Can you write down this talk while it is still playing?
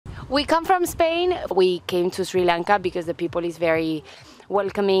We come from Spain. We came to Sri Lanka because the people is very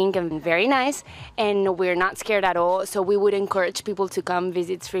welcoming and very nice, and we're not scared at all. So we would encourage people to come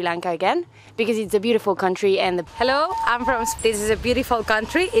visit Sri Lanka again because it's a beautiful country. Hello, I'm from. This is a beautiful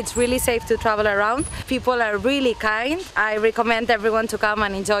country. It's really safe to travel around. People are really kind. I recommend everyone to come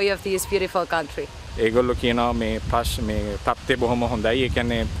and enjoy of this beautiful country. ඒගොල්ලෝ කියනවා මේ මේ තත්ත්වය බොහොම හොඳයි. ඒ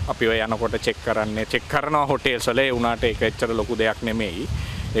කියන්නේ අපි ඔය යනකොට චෙක් කරනවා හොටෙල්ස් වල. ඒ උනාට ඒක එච්චර ලොකු දෙයක් නෙමෙයි.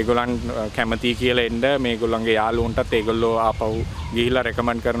 ඒගොල්ලන් කැමති කියලා එන්න මේගොල්ලන්ගේ යාළුවන්ටත් ඒගොල්ලෝ ආපහු ගිහිල්ලා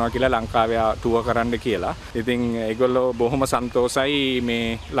රෙකමන්ඩ් කරනවා කියලා ලංකාවේ ටුවර් කරන්න කියලා. ඉතින් ඒගොල්ලෝ බොහොම සන්තෝෂයි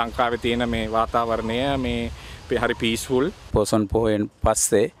මේ ලංකාවේ තියෙන මේ වාතාවරණය මේ හරි පීස්ෆුල්. පොසොන් පොයෙන්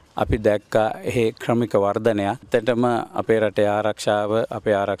පස්සේ අපි දැක්කා එහි ක්‍රමික වර්ධනය. ඇත්තටම අපේ රටේ ආරක්ෂාව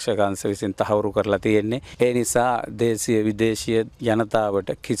අපේ ආරක්ෂක අංශ විසින් තහවුරු කරලා තියෙන්නේ. ඒ නිසා දේශීය විදේශීය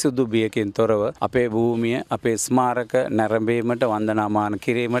ජනතාවට කිසිදු බියකින් තොරව අපේ භූමිය අපේ ස්මාරක නැරඹීමට වන්දනාමාන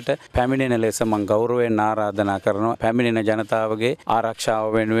කිරීමට පැමිණෙන ලෙස මම ගෞරවයෙන් ආරාධනා කරනවා. පැමිණෙන ජනතාවගේ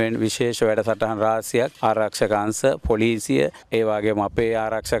ආරක්ෂාව වෙනුවෙන් විශේෂ වැඩසටහන් රාශියක් ආරක්ෂක අංශ පොලිසිය ඒ වගේම අපේ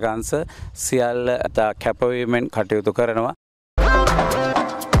ආරක්ෂක අංශ සියල්ල කැපවීමෙන් කටයුතු කරනවා.